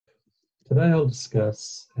Today I'll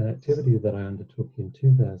discuss an activity that I undertook in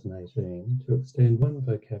 2018 to extend one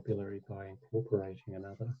vocabulary by incorporating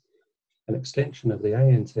another, an extension of the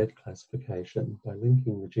ANZ classification by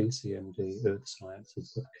linking the GCMD Earth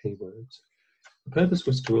Sciences with keywords. The purpose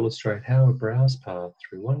was to illustrate how a browse path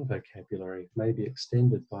through one vocabulary may be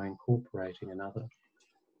extended by incorporating another.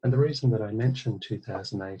 And the reason that I mentioned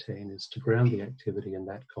 2018 is to ground the activity in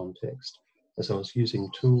that context, as I was using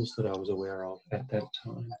tools that I was aware of at that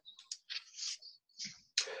time.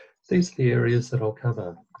 These are the areas that I'll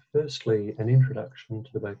cover. Firstly, an introduction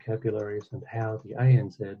to the vocabularies and how the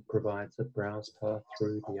ANZ provides a browse path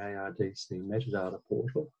through the ARDC metadata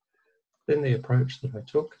portal. Then the approach that I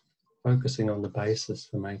took, focusing on the basis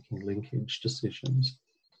for making linkage decisions,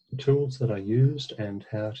 the tools that I used and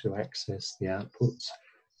how to access the outputs,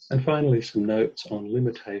 and finally some notes on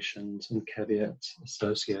limitations and caveats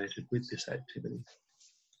associated with this activity.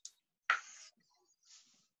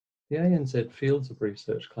 The ANZ Fields of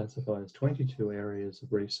Research classifies 22 areas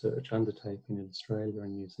of research undertaken in Australia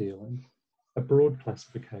and New Zealand, a broad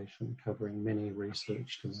classification covering many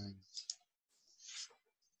research domains.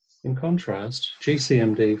 In contrast,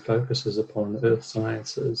 GCMD focuses upon earth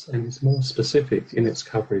sciences and is more specific in its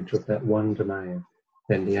coverage of that one domain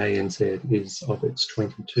than the ANZ is of its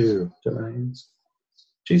 22 domains.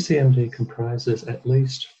 GCMD comprises at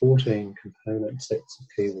least 14 component sets of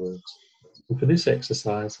keywords. And for this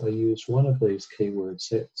exercise, I used one of these keyword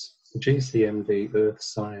sets, the GCMD Earth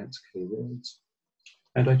Science keywords.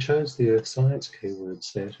 And I chose the Earth Science keyword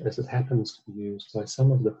set as it happens to be used by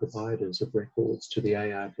some of the providers of records to the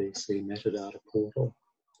ARDC metadata portal.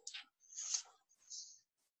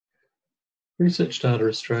 Research Data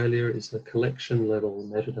Australia is a collection-level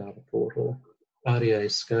metadata portal.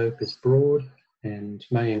 RDA's scope is broad and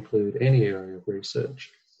may include any area of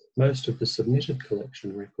research. Most of the submitted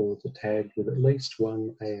collection records are tagged with at least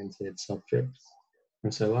one ANZ subject,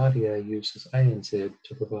 and so RDA uses ANZ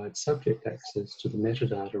to provide subject access to the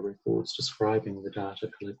metadata records describing the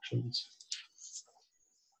data collections.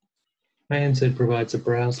 ANZ provides a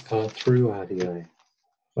browse path through RDA.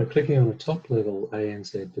 By clicking on a top-level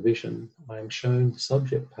ANZ division, I am shown the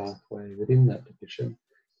subject pathway within that division,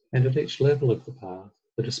 and at each level of the path,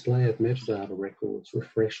 the display of metadata records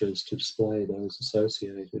refreshes to display those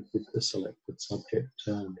associated with the selected subject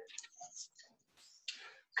term.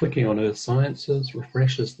 Clicking on Earth Sciences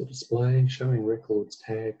refreshes the display, showing records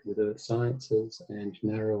tagged with Earth Sciences and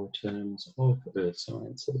narrower terms of Earth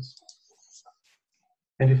Sciences.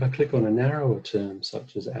 And if I click on a narrower term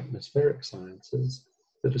such as Atmospheric Sciences,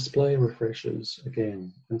 the display refreshes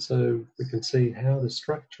again, and so we can see how the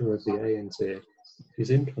structure of the ANZ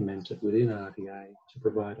is implemented within RDA to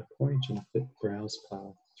provide a point-and-click browse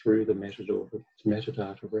path through the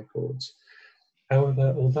metadata records.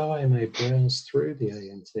 However, although I may browse through the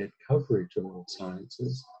ANZ coverage of Earth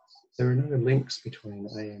Sciences, there are no links between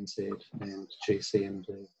ANZ and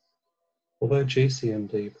GCMD. Although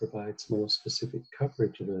GCMD provides more specific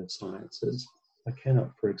coverage of Earth Sciences, I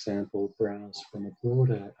cannot, for example, browse from a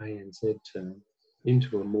broader ANZ term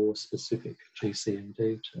into a more specific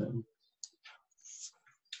GCMD term.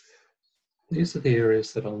 These are the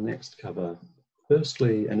areas that I'll next cover.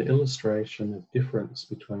 Firstly, an illustration of difference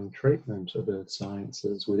between treatment of Earth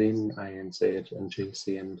Sciences within ANZ and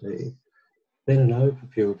GCMD. Then an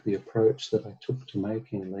overview of the approach that I took to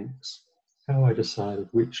making links, how I decided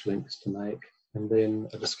which links to make, and then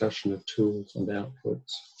a discussion of tools and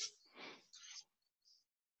outputs.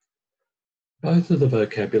 Both of the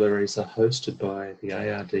vocabularies are hosted by the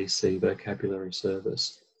ARDC vocabulary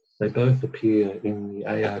service. They both appear in the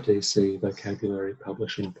ARDC vocabulary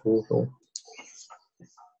publishing portal.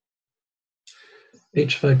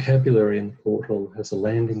 Each vocabulary in the portal has a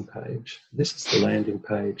landing page. This is the landing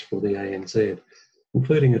page for the ANZ,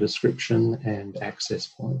 including a description and access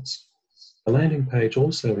points. The landing page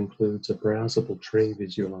also includes a browsable tree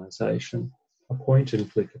visualization, a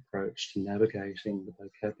point-and-click approach to navigating the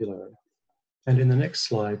vocabulary. And in the next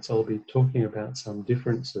slides, I'll be talking about some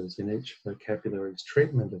differences in each vocabulary's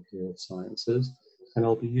treatment of the Earth Sciences, and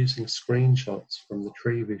I'll be using screenshots from the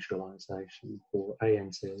tree visualization for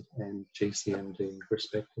ANZ and GCMD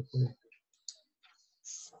respectively.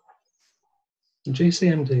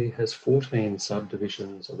 GCMD has 14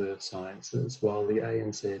 subdivisions of Earth Sciences, while the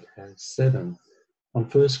ANZ has 7. On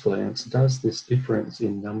first glance, does this difference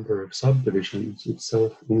in number of subdivisions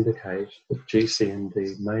itself indicate that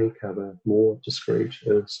GCMD may cover more discrete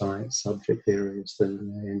Earth Science subject areas than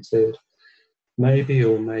the ANZ? Maybe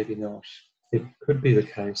or maybe not. It could be the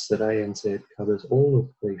case that ANZ covers all of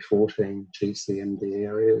the 14 GCMD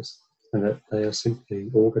areas and that they are simply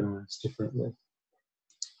organised differently.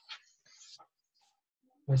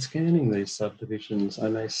 By scanning these subdivisions, I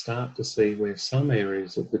may start to see where some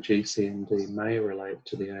areas of the GCMD may relate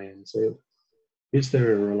to the ANZ. Is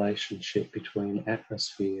there a relationship between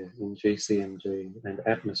atmosphere in GCMD and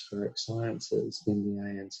atmospheric sciences in the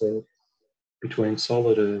ANZ? Between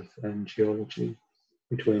solid earth and geology?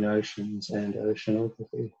 Between oceans and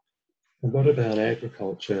oceanography? And what about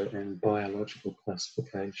agriculture and biological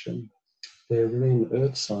classification? They're within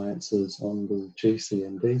earth sciences on the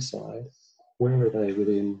GCMD side. Where are they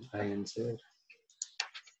within ANZ?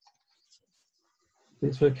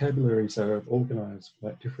 These vocabularies are organised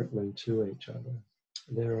quite differently to each other.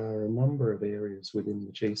 There are a number of areas within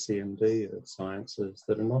the GCMD Earth Sciences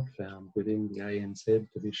that are not found within the ANZ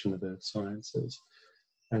division of Earth Sciences,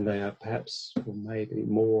 and they are perhaps or maybe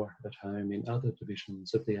more at home in other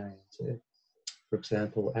divisions of the ANZ. For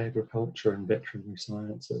example, agriculture and veterinary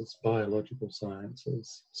sciences, biological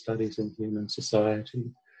sciences, studies in human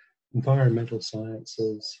society, environmental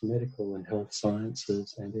sciences, medical and health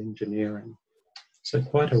sciences, and engineering. So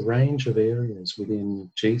quite a range of areas within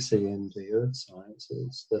GCMD Earth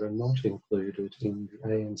Sciences that are not included in the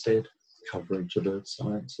ANZ coverage of Earth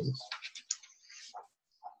Sciences.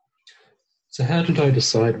 So how did I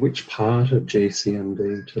decide which part of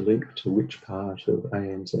GCMD to link to which part of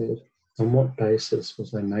ANZ? On what basis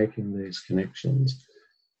was I making these connections?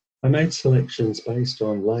 I made selections based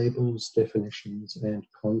on labels, definitions, and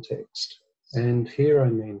context. And here I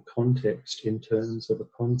mean context in terms of a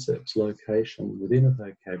concept's location within a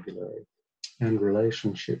vocabulary and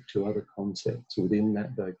relationship to other concepts within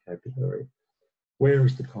that vocabulary. Where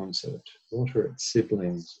is the concept? What are its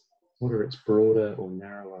siblings? What are its broader or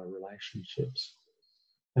narrower relationships?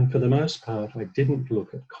 And for the most part, I didn't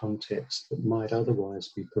look at context that might otherwise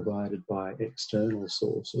be provided by external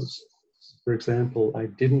sources. For example, I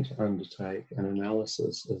didn't undertake an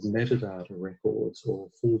analysis of metadata records or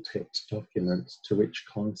full-text documents to which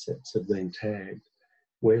concepts have been tagged,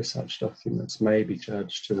 where such documents may be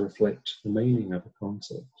judged to reflect the meaning of a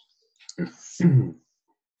concept.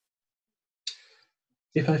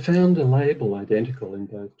 If I found a label identical in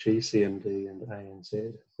both GCMD and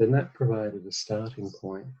ANZ, then that provided a starting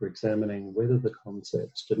point for examining whether the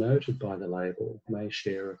concepts denoted by the label may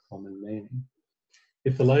share a common meaning.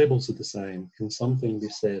 If the labels are the same, can something be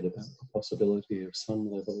said about the possibility of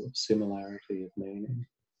some level of similarity of meaning?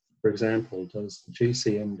 For example, does the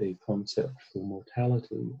GCMD concept for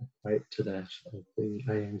mortality equate to that of the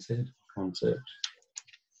ANZ concept?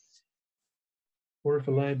 Or if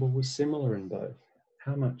a label was similar in both,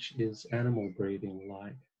 how much is animal breeding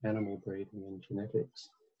like animal breeding and genetics?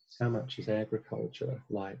 How much is agriculture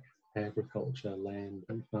like agriculture, land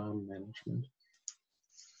and farm management?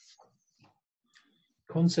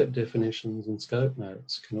 Concept definitions and scope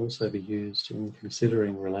notes can also be used in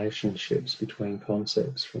considering relationships between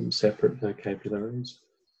concepts from separate vocabularies.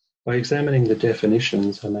 By examining the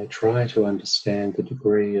definitions, I may try to understand the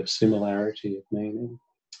degree of similarity of meaning.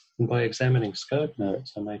 And by examining scope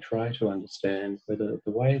notes, I may try to understand whether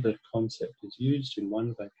the way that a concept is used in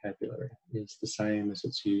one vocabulary is the same as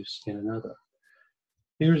its use in another.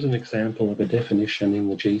 Here is an example of a definition in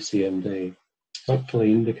the GCMD,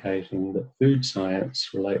 helpfully indicating that food science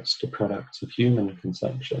relates to products of human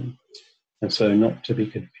consumption, and so not to be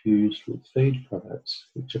confused with feed products,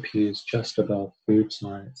 which appears just above food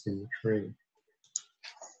science in the tree.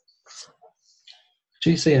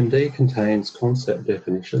 GCMD contains concept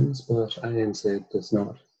definitions, but ANZ does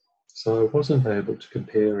not. So I wasn't able to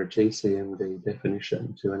compare a GCMD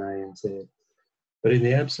definition to an ANZ. But in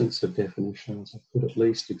the absence of definitions, I could at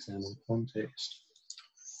least examine context.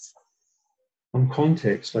 On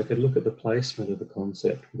context, I could look at the placement of the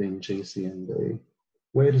concept within GCMD.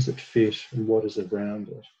 Where does it fit and what is around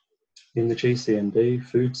it? In the GCMD,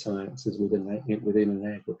 food science is within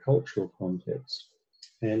an agricultural context.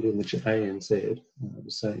 And in the ANZ,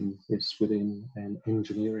 the same is within an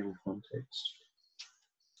engineering context.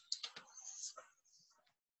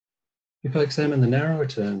 If I examine the narrower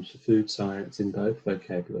terms for food science in both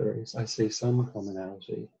vocabularies, I see some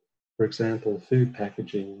commonality. For example, food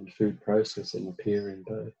packaging and food processing appear in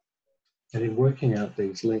both. And in working out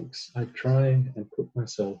these links, I try and put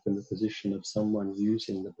myself in the position of someone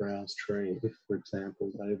using the browse tree if, for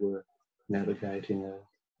example, they were navigating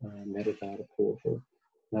a metadata portal.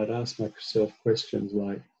 And I'd ask myself questions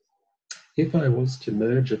like, if I was to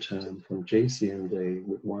merge a term from GCMD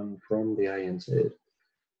with one from the ANZ,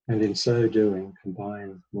 and in so doing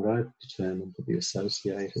combine what I've determined to be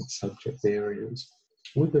associated subject areas,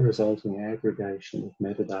 would the resulting aggregation of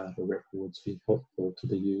metadata records be helpful to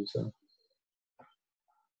the user?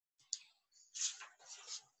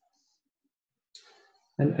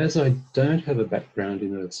 And as I don't have a background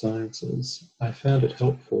in earth sciences, I found it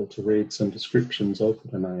helpful to read some descriptions of the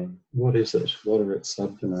domain. What is it? What are its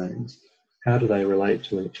subdomains? How do they relate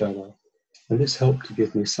to each other? And this helped to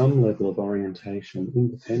give me some level of orientation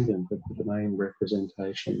independent of the domain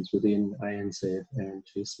representations within ANZ and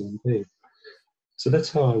GCMD. So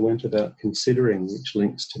that's how I went about considering which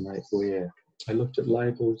links to make where. I looked at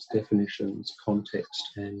labels, definitions,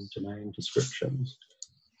 context, and domain descriptions.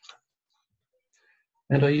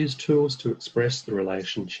 And I used tools to express the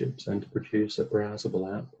relationships and to produce a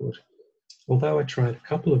browsable output. Although I tried a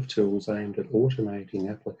couple of tools aimed at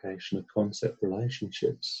automating application of concept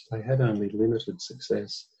relationships, I had only limited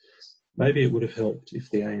success. Maybe it would have helped if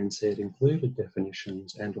the ANZ included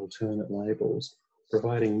definitions and alternate labels,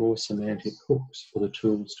 providing more semantic hooks for the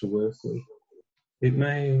tools to work with. It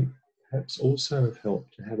may perhaps also have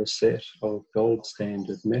helped to have a set of gold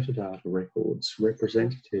standard metadata records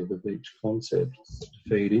representative of each concept to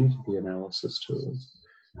feed into the analysis tools.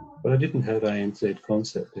 But I didn't have ANZ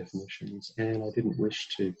concept definitions, and I didn't wish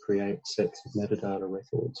to create sets of metadata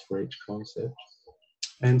records for each concept.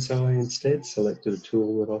 And so I instead selected a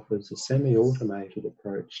tool that offers a semi-automated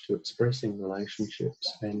approach to expressing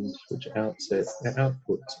relationships and which outputs an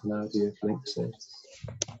RDF link set.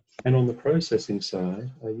 And on the processing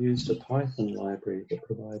side, I used a Python library that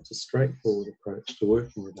provides a straightforward approach to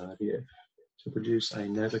working with RDF to produce a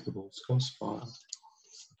navigable SCOS file.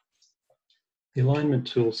 The alignment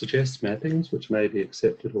tool suggests mappings which may be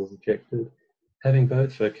accepted or rejected. Having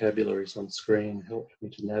both vocabularies on screen helped me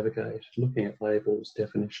to navigate, looking at labels,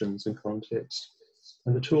 definitions, and context.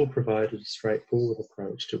 And the tool provided a straightforward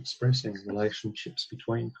approach to expressing relationships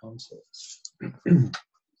between concepts.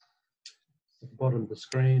 At the bottom of the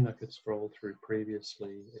screen, I could scroll through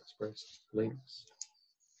previously expressed links.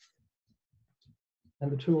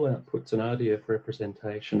 And the tool outputs an RDF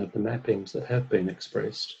representation of the mappings that have been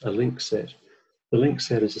expressed, a link set. The link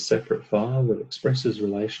set is a separate file that expresses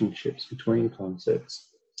relationships between concepts.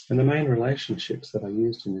 And the main relationships that I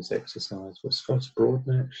used in this exercise were SCOS broad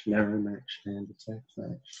match, narrow match, and exact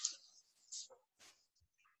match.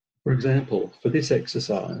 For example, for this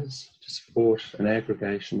exercise, to support an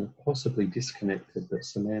aggregation of possibly disconnected but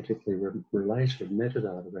semantically related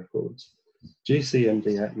metadata records,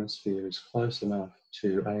 GCMD atmosphere is close enough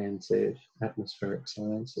to ANZ atmospheric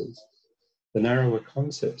sciences. The narrower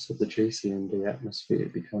concepts of the GCMD atmosphere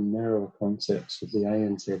become narrower concepts of the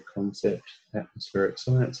ANZ concept atmospheric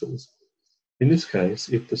sciences. In this case,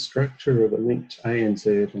 if the structure of a linked ANZ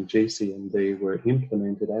and GCMD were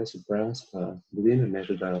implemented as a browse path within a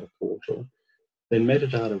metadata portal, then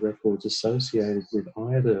metadata records associated with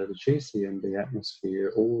either the GCMD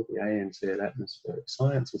atmosphere or the ANZ atmospheric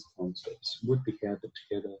sciences concepts would be gathered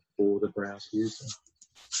together for the browse user.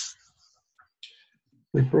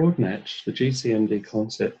 With broad match, the GCMD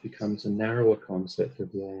concept becomes a narrower concept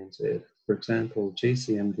of the ANZ. For example,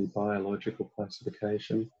 GCMD biological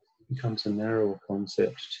classification becomes a narrower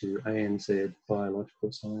concept to ANZ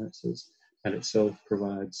biological sciences, and itself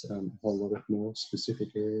provides a whole lot of more specific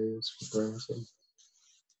areas for browsing.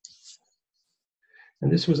 And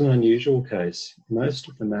this was an unusual case. Most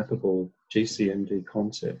of the mappable GCMD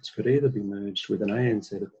concepts could either be merged with an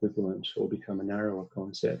ANZ equivalent or become a narrower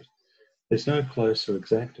concept. There's no close or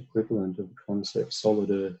exact equivalent of the concept solid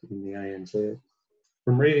earth in the ANZ.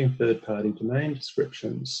 From reading third-party domain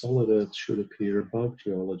descriptions, solid earth should appear above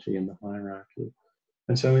geology in the hierarchy.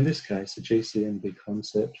 And so in this case, the GCMD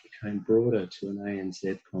concept became broader to an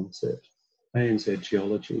ANZ concept. ANZ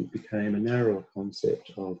geology became a narrower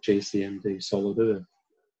concept of GCMD solid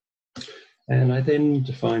earth. And I then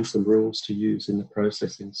defined some rules to use in the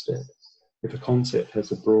processing step. If a concept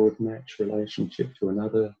has a broad match relationship to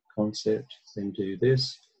another concept, then do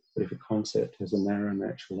this. But if a concept has a narrow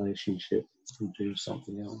match relationship, then do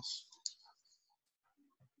something else.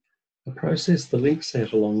 I processed the link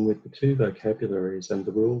set along with the two vocabularies and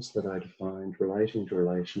the rules that I defined relating to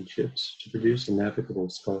relationships to produce a navigable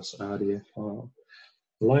SCOS RDF file.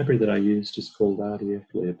 The library that I used is called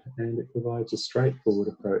RDFlib, and it provides a straightforward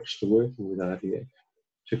approach to working with RDF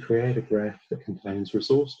to create a graph that contains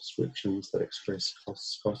resource descriptions that express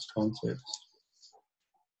SCOS concepts.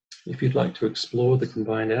 If you'd like to explore the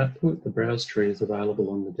combined output, the browse tree is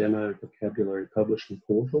available on the demo vocabulary publishing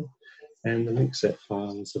portal, and the link set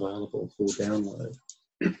file is available for download.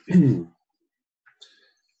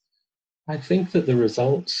 I think that the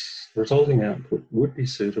resulting output would be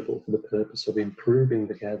suitable for the purpose of improving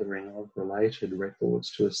the gathering of related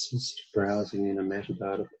records to assist browsing in a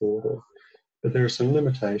metadata portal. But there are some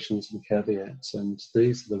limitations and caveats, and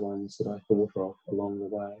these are the ones that I thought of along the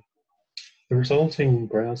way. The resulting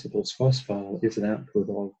browsable SCOS file is an output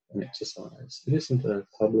of an exercise. It isn't a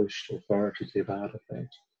published authoritative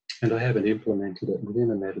artifact, and I haven't implemented it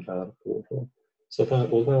within a metadata portal. So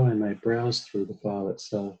that although I may browse through the file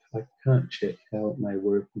itself, I can't check how it may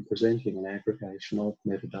work in presenting an aggregation of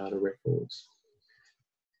metadata records.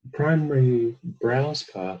 The primary browse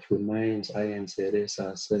path remains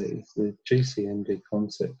ANZSRC, with GCMD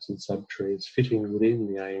concepts and subtrees fitting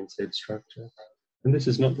within the ANZ structure. And this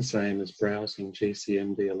is not the same as browsing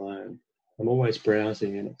GCMD alone. I'm always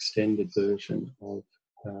browsing an extended version of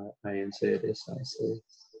ANZSRC.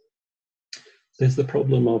 There's the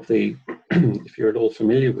problem of the, if you're at all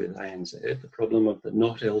familiar with ANZ, the problem of the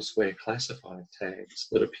not elsewhere classified tags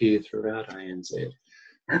that appear throughout ANZ.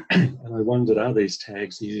 And I wondered, are these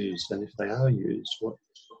tags used? And if they are used, what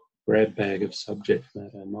grab bag of subject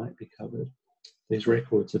matter might be covered? These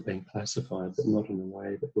records have been classified, but not in a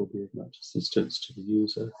way that will be of much assistance to the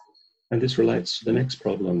user. And this relates to the next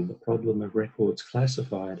problem, the problem of records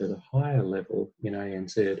classified at a higher level in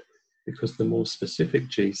ANZ, because the more specific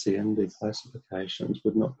GCMD classifications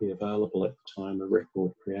would not be available at the time of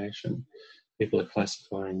record creation. People are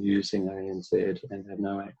classifying using ANZ and have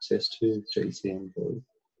no access to GCMD.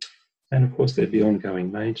 And of course, there'd be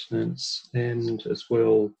ongoing maintenance, and as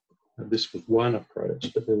well, this was one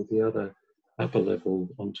approach, but there would be other upper level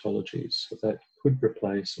ontologies that could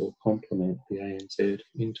replace or complement the ANZ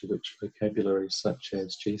into which vocabularies such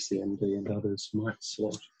as GCMD and others might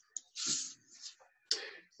slot.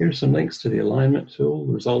 Here are some links to the alignment tool,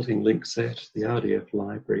 the resulting link set, the RDF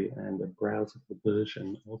library, and a browsable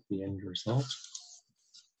version of the end result.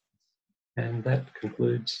 And that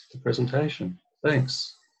concludes the presentation.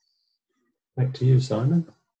 Thanks. Back to you, Simon.